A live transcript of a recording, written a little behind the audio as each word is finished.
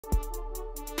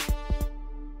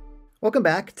Welcome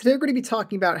back. Today we're going to be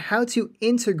talking about how to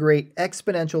integrate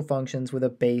exponential functions with a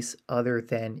base other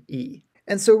than e.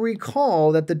 And so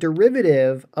recall that the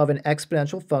derivative of an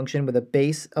exponential function with a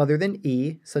base other than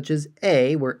e, such as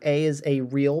a, where a is a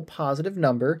real positive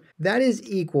number, that is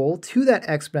equal to that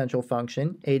exponential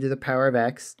function, a to the power of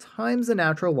x, times the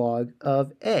natural log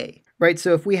of a. Right,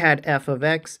 so if we had f of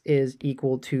x is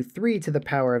equal to 3 to the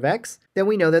power of x, then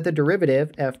we know that the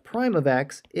derivative f prime of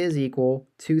x is equal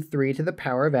to 3 to the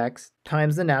power of x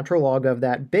times the natural log of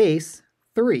that base,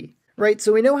 3. Right,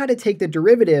 so we know how to take the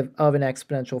derivative of an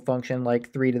exponential function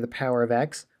like 3 to the power of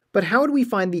x, but how would we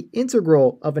find the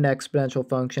integral of an exponential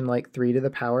function like 3 to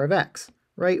the power of x?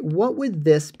 Right, what would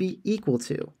this be equal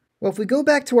to? Well, if we go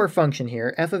back to our function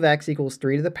here, f of x equals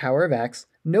 3 to the power of x,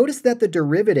 notice that the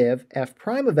derivative, f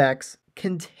prime of x,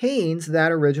 contains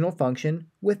that original function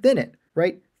within it,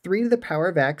 right? 3 to the power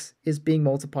of x is being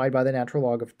multiplied by the natural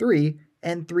log of 3,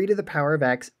 and 3 to the power of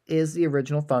x is the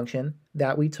original function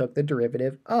that we took the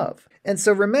derivative of. And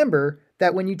so remember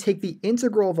that when you take the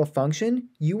integral of a function,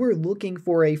 you are looking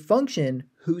for a function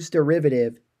whose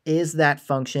derivative is that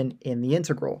function in the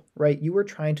integral, right? You are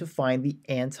trying to find the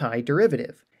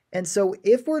antiderivative. And so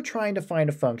if we're trying to find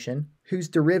a function whose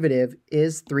derivative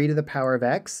is 3 to the power of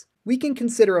x, we can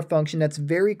consider a function that's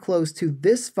very close to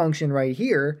this function right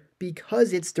here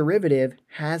because its derivative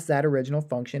has that original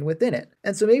function within it.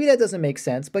 And so maybe that doesn't make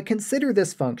sense, but consider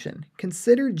this function.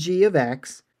 Consider g of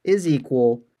x is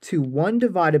equal to 1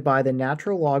 divided by the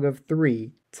natural log of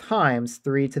 3 times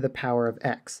 3 to the power of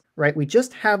x, right? We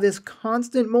just have this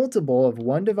constant multiple of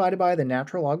 1 divided by the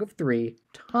natural log of 3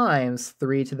 times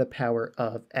 3 to the power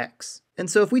of x. And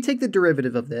so if we take the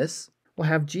derivative of this, we'll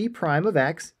have g prime of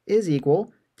x is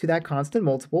equal to that constant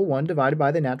multiple, 1 divided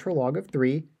by the natural log of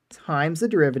 3 times the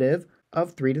derivative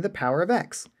of 3 to the power of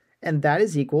x. And that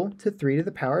is equal to 3 to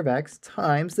the power of x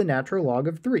times the natural log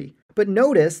of 3. But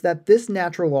notice that this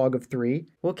natural log of 3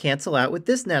 will cancel out with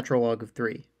this natural log of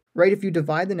 3. Right, if you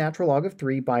divide the natural log of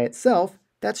 3 by itself,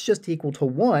 that's just equal to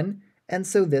 1, and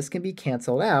so this can be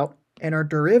canceled out, and our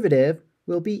derivative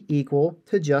will be equal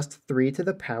to just 3 to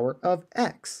the power of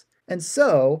x. And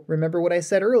so, remember what I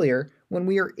said earlier, when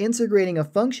we are integrating a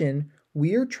function,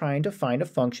 we are trying to find a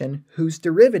function whose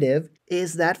derivative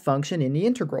is that function in the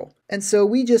integral. And so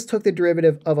we just took the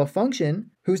derivative of a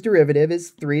function whose derivative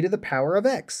is 3 to the power of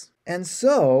x. And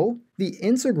so the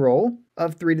integral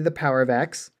of 3 to the power of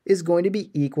x is going to be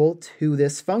equal to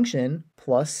this function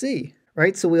plus c,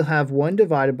 right? So we'll have 1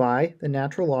 divided by the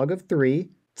natural log of 3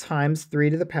 times 3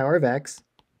 to the power of x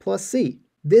plus c.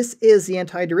 This is the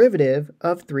antiderivative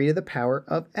of 3 to the power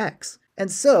of x.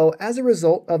 And so, as a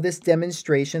result of this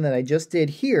demonstration that I just did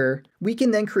here, we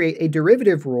can then create a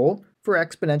derivative rule for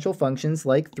exponential functions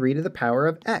like 3 to the power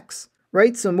of x,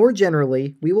 right? So more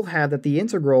generally, we will have that the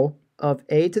integral of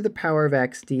a to the power of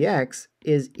x dx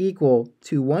is equal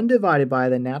to 1 divided by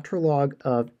the natural log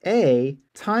of a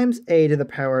times a to the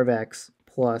power of x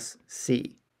plus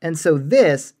c. And so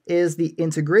this is the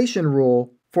integration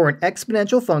rule for an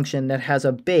exponential function that has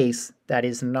a base that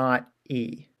is not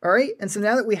e. All right, and so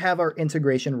now that we have our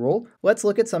integration rule, let's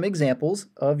look at some examples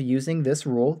of using this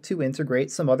rule to integrate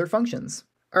some other functions.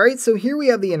 All right, so here we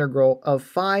have the integral of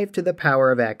 5 to the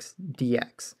power of x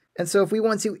dx. And so if we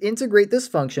want to integrate this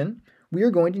function, we are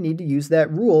going to need to use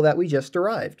that rule that we just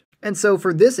derived. And so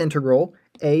for this integral,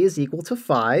 a is equal to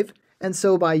 5. And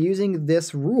so by using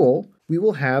this rule, we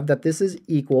will have that this is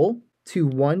equal to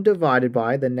 1 divided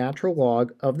by the natural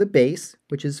log of the base,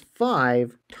 which is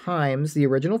 5 times the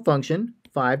original function,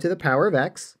 5 to the power of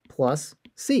x, plus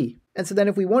c. And so then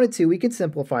if we wanted to, we could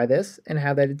simplify this and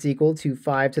have that it's equal to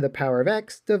 5 to the power of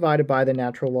x divided by the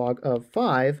natural log of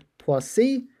 5 plus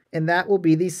c, and that will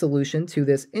be the solution to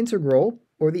this integral,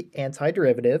 or the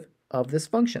antiderivative, of this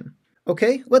function.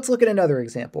 Okay, let's look at another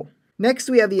example. Next,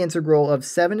 we have the integral of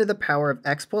 7 to the power of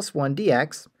x plus 1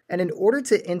 dx, and in order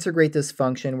to integrate this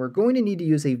function, we're going to need to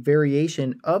use a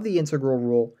variation of the integral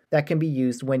rule that can be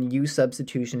used when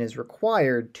u-substitution is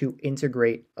required to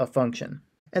integrate a function.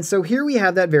 And so here we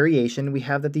have that variation. We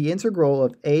have that the integral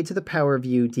of a to the power of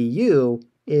u du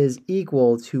is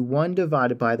equal to 1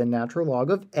 divided by the natural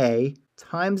log of a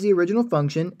times the original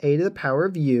function a to the power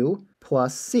of u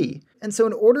plus c. And so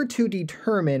in order to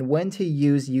determine when to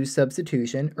use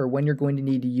u-substitution, or when you're going to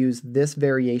need to use this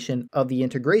variation of the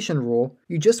integration rule,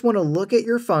 you just want to look at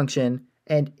your function,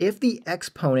 and if the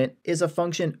exponent is a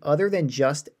function other than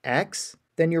just x,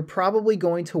 then you're probably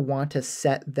going to want to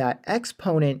set that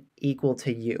exponent equal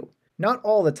to u. Not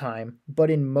all the time, but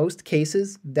in most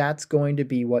cases, that's going to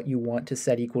be what you want to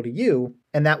set equal to u,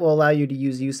 and that will allow you to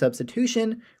use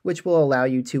u-substitution, which will allow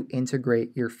you to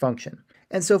integrate your function.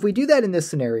 And so if we do that in this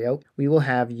scenario, we will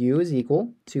have u is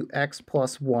equal to x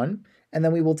plus 1, and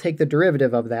then we will take the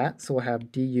derivative of that. So we'll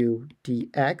have du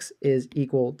dx is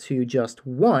equal to just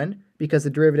 1, because the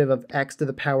derivative of x to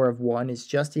the power of 1 is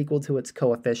just equal to its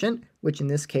coefficient, which in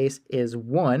this case is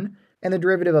 1. And the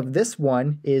derivative of this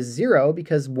 1 is 0,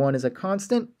 because 1 is a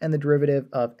constant, and the derivative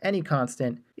of any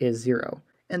constant is 0.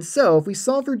 And so if we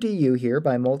solve for du here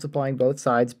by multiplying both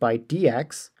sides by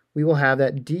dx, we will have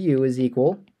that du is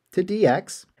equal to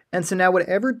dx. And so now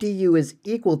whatever du is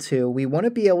equal to, we want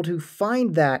to be able to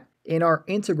find that in our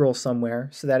integral somewhere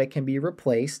so that it can be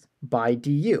replaced by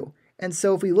du. And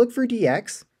so if we look for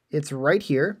dx, it's right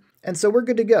here. And so we're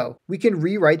good to go. We can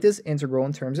rewrite this integral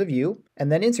in terms of u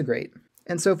and then integrate.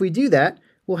 And so if we do that,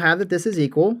 we'll have that this is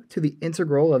equal to the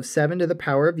integral of 7 to the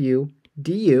power of u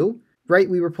du. Right,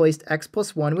 we replaced x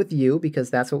plus 1 with u because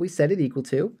that's what we set it equal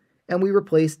to. And we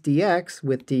replaced dx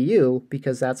with du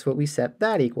because that's what we set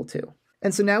that equal to.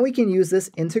 And so now we can use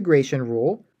this integration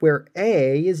rule where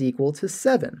a is equal to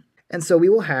 7. And so we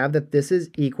will have that this is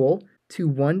equal to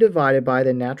 1 divided by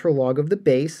the natural log of the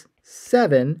base,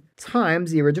 7,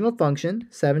 times the original function,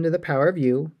 7 to the power of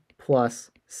u,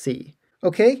 plus c.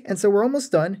 Okay, and so we're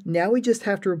almost done. Now we just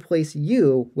have to replace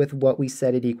u with what we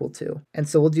set it equal to. And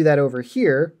so we'll do that over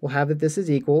here. We'll have that this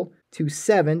is equal to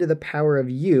 7 to the power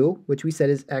of u, which we said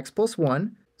is x plus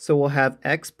 1. So we'll have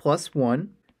x plus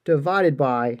 1 divided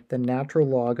by the natural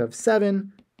log of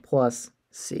 7 plus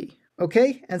c.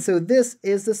 Okay, and so this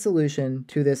is the solution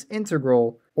to this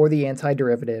integral, or the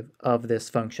antiderivative of this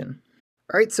function.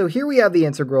 All right, so here we have the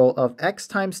integral of x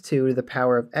times 2 to the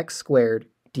power of x squared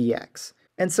dx.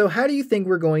 And so how do you think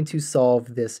we're going to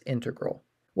solve this integral?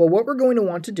 Well, what we're going to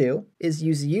want to do is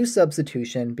use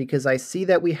u-substitution, because I see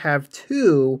that we have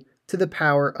 2 to the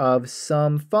power of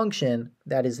some function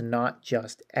that is not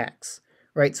just x,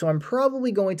 right? So I'm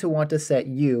probably going to want to set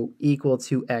u equal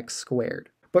to x squared.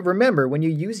 But remember, when you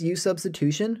use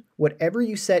u-substitution, whatever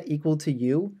you set equal to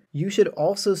u, you should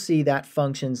also see that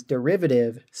function's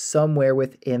derivative somewhere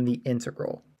within the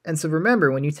integral. And so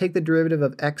remember, when you take the derivative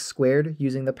of x squared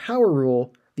using the power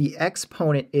rule, the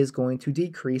exponent is going to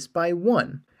decrease by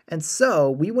 1. And so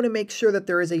we want to make sure that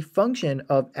there is a function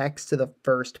of x to the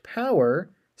first power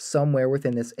somewhere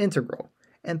within this integral.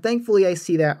 And thankfully I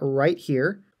see that right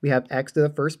here. We have x to the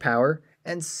first power,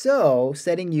 and so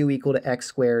setting u equal to x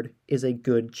squared is a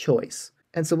good choice.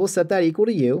 And so we'll set that equal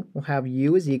to u. We'll have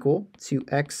u is equal to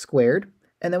x squared,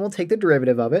 and then we'll take the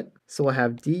derivative of it. So we'll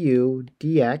have du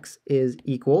dx is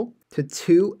equal to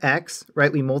 2x,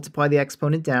 right? We multiply the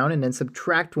exponent down and then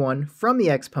subtract 1 from the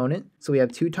exponent. So we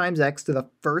have 2 times x to the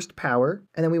first power.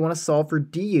 And then we want to solve for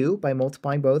du by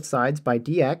multiplying both sides by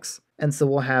dx. And so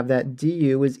we'll have that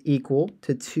du is equal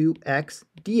to 2x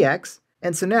dx.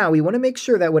 And so now we want to make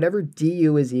sure that whatever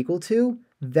du is equal to,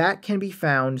 that can be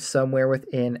found somewhere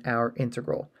within our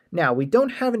integral. Now, we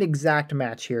don't have an exact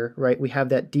match here, right? We have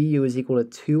that du is equal to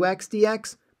 2x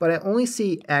dx, but I only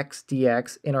see x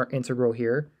dx in our integral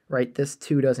here, right? This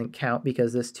 2 doesn't count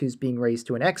because this 2 is being raised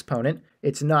to an exponent.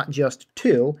 It's not just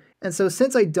 2. And so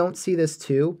since I don't see this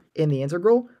 2 in the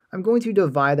integral, I'm going to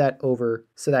divide that over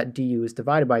so that du is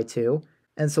divided by 2.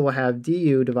 And so we'll have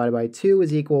du divided by 2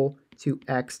 is equal to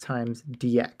x times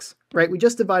dx, right? We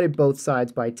just divided both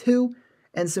sides by 2.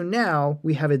 And so now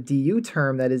we have a du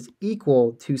term that is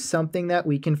equal to something that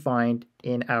we can find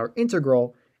in our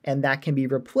integral, and that can be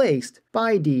replaced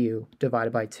by du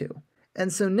divided by 2.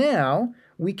 And so now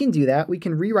we can do that. We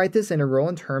can rewrite this integral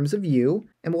in terms of u,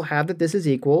 and we'll have that this is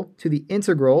equal to the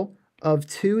integral of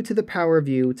 2 to the power of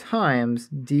u times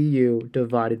du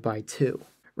divided by 2,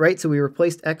 right? So we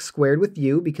replaced x squared with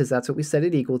u because that's what we set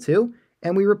it equal to,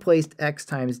 and we replaced x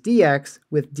times dx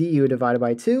with du divided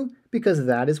by 2 because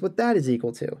that is what that is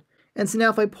equal to. And so now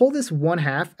if I pull this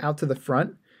 1/2 out to the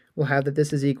front, we'll have that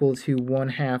this is equal to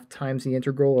 1/2 times the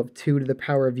integral of 2 to the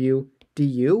power of u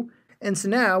du. And so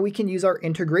now we can use our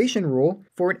integration rule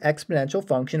for an exponential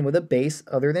function with a base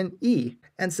other than e.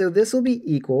 And so this will be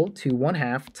equal to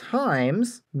 1/2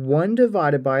 times 1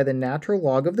 divided by the natural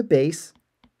log of the base,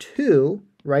 2,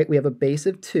 right? We have a base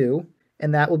of 2,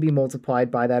 and that will be multiplied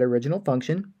by that original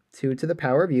function, 2 to the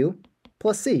power of u,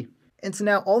 plus c. And so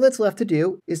now all that's left to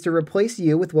do is to replace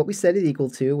u with what we set it equal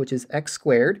to, which is x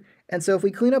squared. And so if we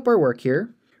clean up our work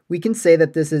here, we can say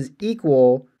that this is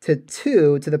equal to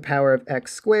 2 to the power of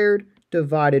x squared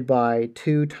divided by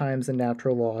 2 times the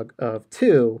natural log of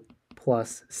 2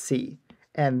 plus c.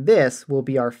 And this will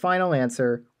be our final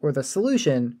answer, or the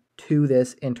solution to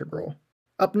this integral.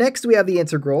 Up next, we have the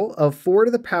integral of 4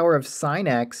 to the power of sine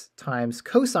x times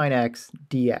cosine x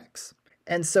dx.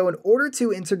 And so in order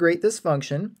to integrate this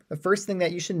function, the first thing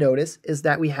that you should notice is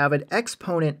that we have an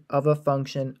exponent of a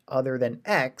function other than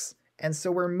x. And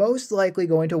so we're most likely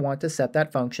going to want to set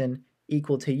that function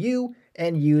equal to u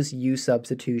and use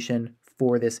u-substitution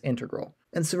for this integral.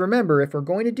 And so remember, if we're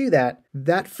going to do that,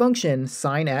 that function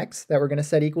sine x that we're going to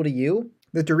set equal to u,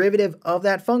 the derivative of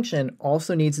that function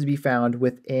also needs to be found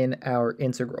within our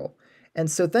integral. And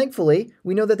so thankfully,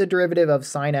 we know that the derivative of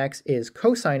sine x is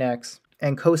cosine x,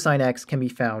 and cosine x can be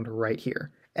found right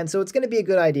here. And so it's going to be a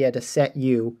good idea to set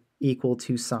u equal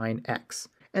to sine x.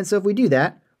 And so if we do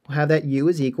that, we'll have that u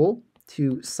is equal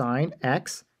to sine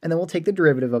x, and then we'll take the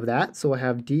derivative of that. So we'll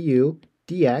have du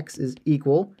dx is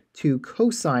equal to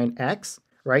cosine x,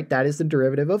 right? That is the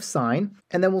derivative of sine.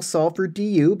 And then we'll solve for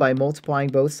du by multiplying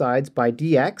both sides by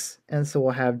dx. And so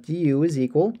we'll have du is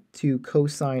equal to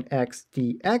cosine x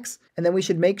dx. And then we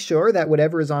should make sure that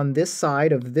whatever is on this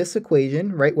side of this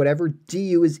equation, right, whatever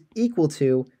du is equal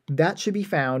to, that should be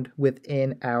found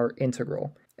within our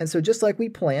integral. And so just like we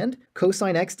planned,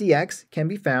 cosine x dx can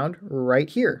be found right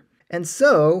here. And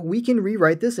so we can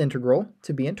rewrite this integral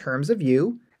to be in terms of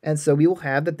u. And so we will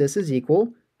have that this is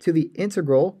equal to the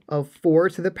integral of 4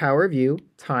 to the power of u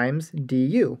times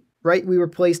du. Right, we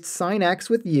replaced sine x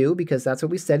with u because that's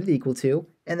what we set it equal to,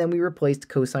 and then we replaced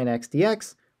cosine x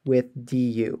dx with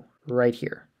du right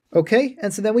here. Okay,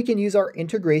 and so then we can use our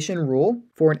integration rule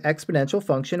for an exponential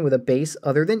function with a base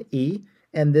other than e,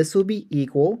 and this will be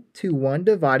equal to 1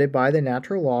 divided by the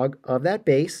natural log of that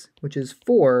base, which is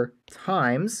 4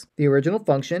 times the original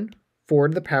function, 4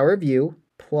 to the power of u,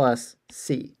 plus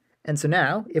c. And so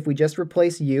now, if we just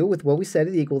replace u with what we set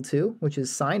it equal to, which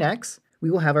is sine x, we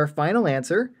will have our final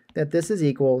answer that this is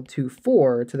equal to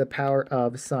 4 to the power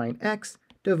of sine x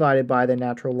divided by the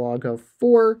natural log of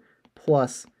 4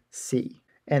 plus c.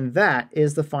 And that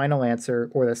is the final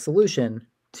answer, or the solution,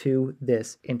 to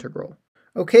this integral.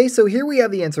 Okay, so here we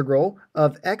have the integral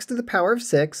of x to the power of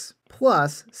 6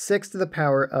 plus 6 to the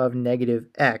power of negative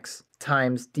x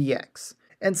times dx.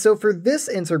 And so for this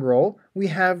integral, we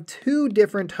have two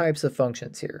different types of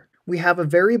functions here. We have a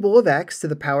variable of x to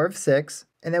the power of 6,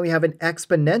 and then we have an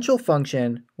exponential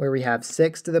function where we have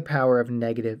 6 to the power of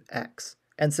negative x.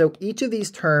 And so each of these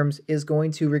terms is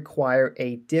going to require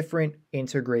a different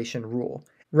integration rule.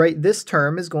 Right, this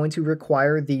term is going to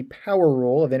require the power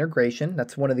rule of integration.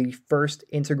 That's one of the first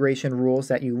integration rules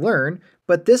that you learn.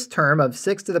 But this term of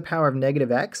 6 to the power of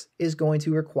negative x is going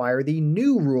to require the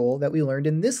new rule that we learned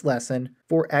in this lesson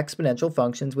for exponential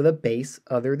functions with a base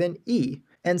other than e.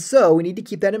 And so we need to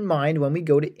keep that in mind when we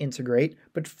go to integrate.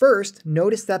 But first,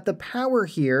 notice that the power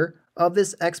here of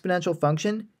this exponential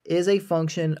function is a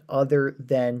function other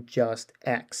than just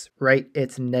x, right?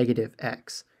 It's negative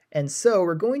x. And so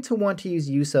we're going to want to use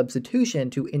u-substitution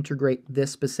to integrate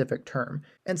this specific term.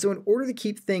 And so in order to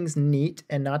keep things neat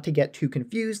and not to get too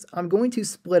confused, I'm going to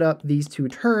split up these two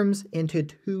terms into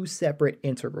two separate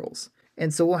integrals.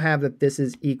 And so we'll have that this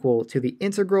is equal to the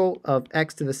integral of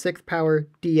x to the 6th power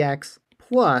dx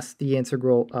plus the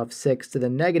integral of 6 to the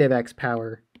negative x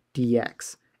power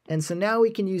dx. And so now we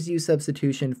can use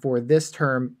u-substitution for this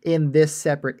term in this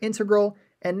separate integral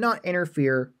and not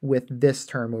interfere with this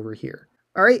term over here.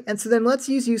 All right, and so then let's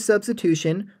use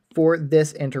u-substitution for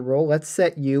this integral. Let's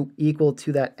set u equal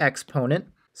to that exponent.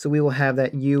 So we will have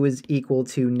that u is equal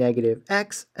to negative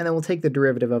x, and then we'll take the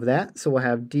derivative of that. So we'll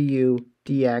have du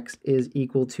dx is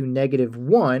equal to negative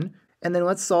 1, and then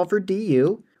let's solve for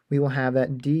du. We will have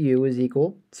that du is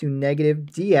equal to negative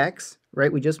dx,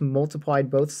 right? We just multiplied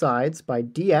both sides by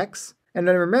dx. And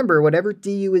then remember, whatever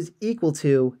du is equal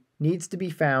to needs to be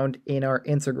found in our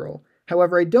integral.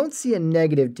 However, I don't see a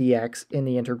negative dx in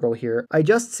the integral here. I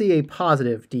just see a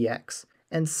positive dx.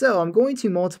 And so I'm going to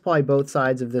multiply both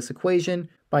sides of this equation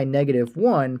by negative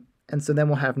 1. And so then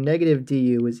we'll have negative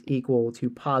du is equal to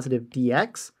positive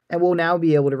dx. And we'll now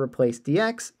be able to replace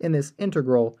dx in this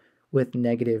integral with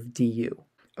negative du.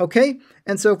 Okay,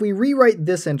 and so if we rewrite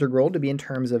this integral to be in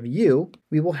terms of u,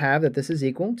 we will have that this is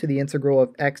equal to the integral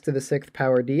of x to the 6th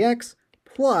power dx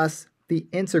plus the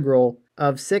integral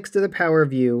of 6 to the power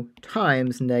of u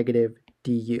times negative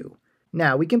du.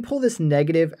 Now we can pull this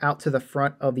negative out to the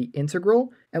front of the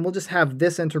integral, and we'll just have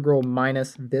this integral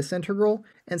minus this integral.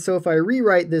 And so if I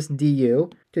rewrite this du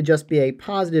to just be a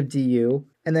positive du,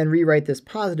 and then rewrite this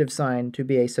positive sign to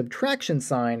be a subtraction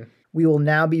sign, we will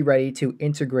now be ready to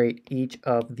integrate each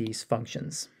of these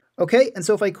functions. Okay, and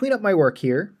so if I clean up my work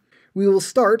here, we will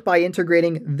start by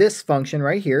integrating this function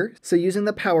right here. So using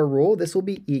the power rule, this will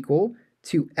be equal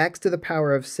to x to the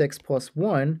power of 6 plus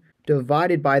 1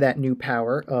 divided by that new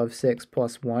power of 6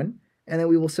 plus 1. And then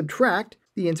we will subtract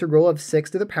the integral of 6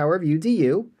 to the power of u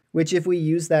du, which if we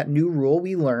use that new rule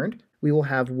we learned, we will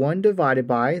have 1 divided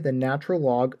by the natural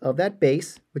log of that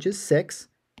base, which is 6,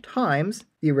 times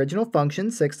the original function,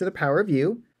 6 to the power of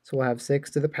u. So we'll have 6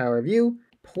 to the power of u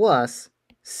plus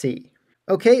c.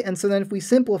 Okay, and so then if we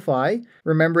simplify,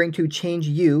 remembering to change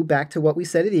u back to what we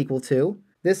set it equal to,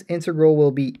 this integral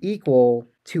will be equal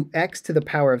to x to the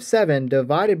power of 7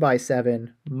 divided by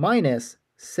 7 minus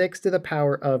 6 to the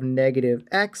power of negative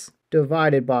x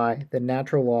divided by the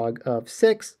natural log of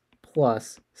 6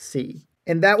 plus c.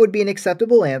 And that would be an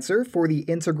acceptable answer for the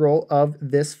integral of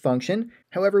this function.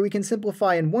 However, we can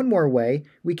simplify in one more way.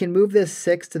 We can move this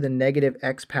 6 to the negative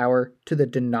x power to the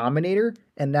denominator,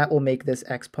 and that will make this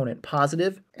exponent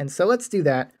positive. And so let's do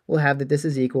that. We'll have that this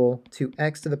is equal to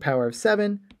x to the power of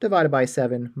 7 divided by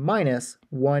 7 minus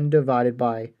 1 divided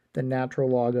by the natural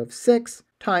log of 6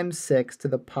 times 6 to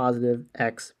the positive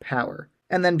x power.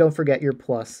 And then don't forget your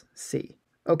plus c.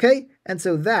 Okay, and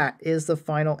so that is the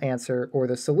final answer, or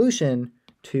the solution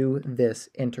to this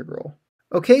integral.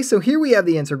 Okay, so here we have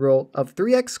the integral of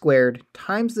 3x squared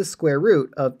times the square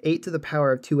root of 8 to the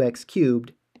power of 2x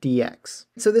cubed dx.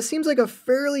 So this seems like a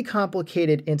fairly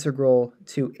complicated integral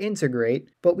to integrate,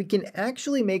 but we can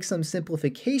actually make some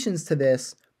simplifications to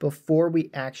this before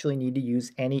we actually need to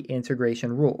use any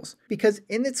integration rules. Because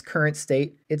in its current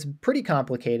state, it's pretty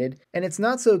complicated, and it's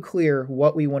not so clear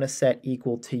what we want to set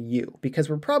equal to u, because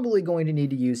we're probably going to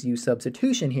need to use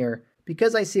u-substitution here,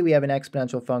 because I see we have an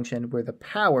exponential function where the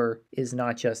power is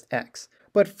not just x.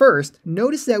 But first,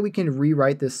 notice that we can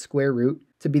rewrite this square root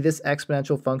to be this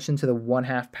exponential function to the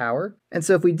 1/2 power. And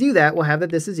so if we do that, we'll have that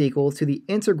this is equal to the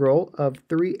integral of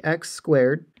 3x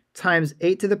squared times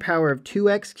 8 to the power of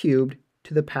 2x cubed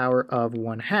to the power of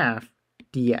 1/2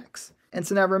 dx. And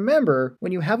so now remember,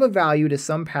 when you have a value to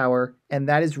some power and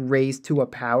that is raised to a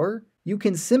power, you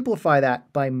can simplify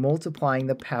that by multiplying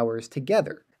the powers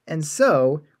together. And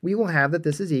so we will have that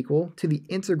this is equal to the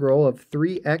integral of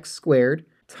 3x squared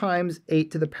times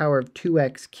 8 to the power of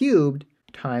 2x cubed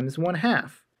times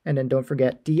 1/2. And then don't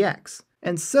forget dx.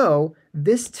 And so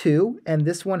this 2 and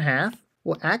this 1/2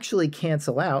 will actually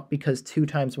cancel out because 2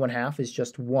 times 1/2 is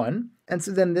just 1. And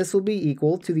so then this will be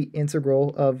equal to the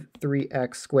integral of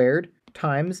 3x squared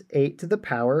times 8 to the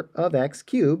power of x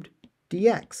cubed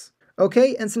dx.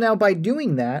 Okay, and so now by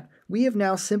doing that, we have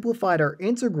now simplified our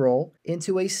integral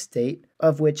into a state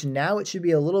of which now it should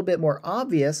be a little bit more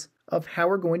obvious of how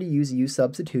we're going to use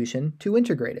u-substitution to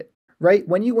integrate it. Right?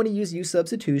 When you want to use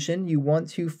u-substitution, you want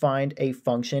to find a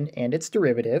function and its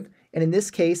derivative. And in this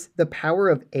case, the power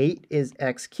of 8 is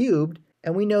x cubed.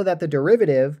 And we know that the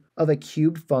derivative of a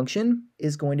cubed function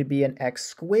is going to be an x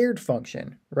squared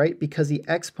function, right? Because the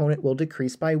exponent will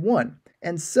decrease by 1.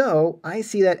 And so I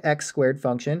see that x squared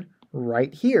function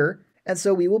right here. And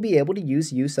so we will be able to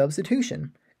use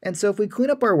u-substitution. And so if we clean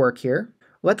up our work here,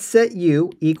 let's set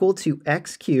u equal to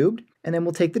x cubed. And then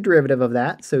we'll take the derivative of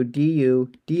that. So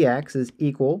du dx is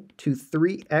equal to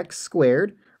 3x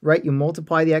squared, right? You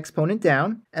multiply the exponent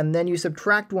down, and then you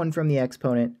subtract 1 from the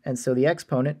exponent. And so the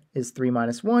exponent is 3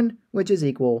 minus 1, which is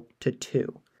equal to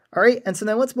 2. All right, and so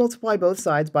then let's multiply both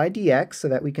sides by dx so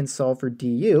that we can solve for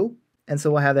du. And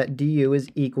so we'll have that du is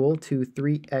equal to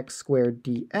 3x squared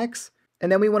dx.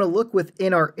 And then we want to look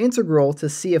within our integral to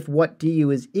see if what du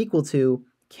is equal to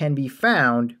can be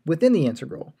found within the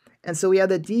integral. And so we have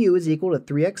that du is equal to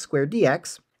 3x squared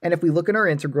dx. And if we look in our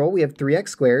integral, we have 3x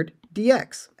squared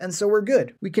dx. And so we're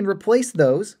good. We can replace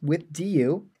those with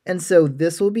du. And so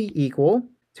this will be equal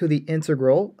to the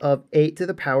integral of 8 to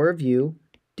the power of u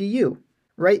du.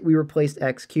 Right? We replaced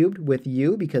x cubed with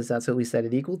u because that's what we set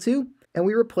it equal to. And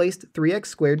we replaced 3x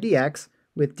squared dx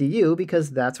with du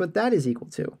because that's what that is equal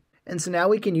to. And so now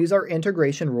we can use our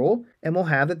integration rule, and we'll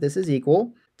have that this is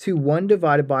equal to 1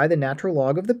 divided by the natural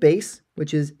log of the base,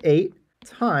 which is 8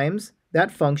 times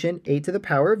that function, 8 to the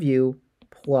power of u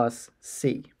plus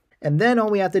c. And then all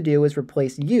we have to do is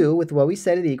replace u with what we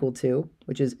set it equal to,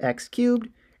 which is x cubed.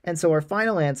 And so our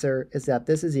final answer is that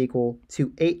this is equal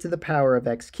to 8 to the power of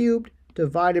x cubed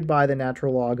divided by the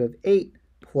natural log of 8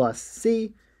 plus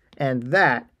c. And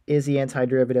that is the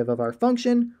antiderivative of our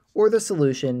function, or the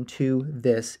solution to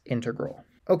this integral.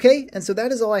 Okay, and so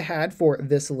that is all I had for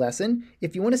this lesson.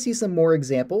 If you want to see some more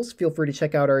examples, feel free to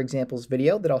check out our examples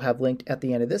video that I'll have linked at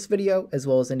the end of this video, as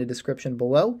well as in the description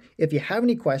below. If you have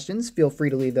any questions, feel free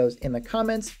to leave those in the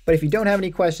comments. But if you don't have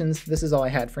any questions, this is all I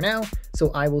had for now,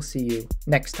 so I will see you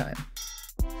next time.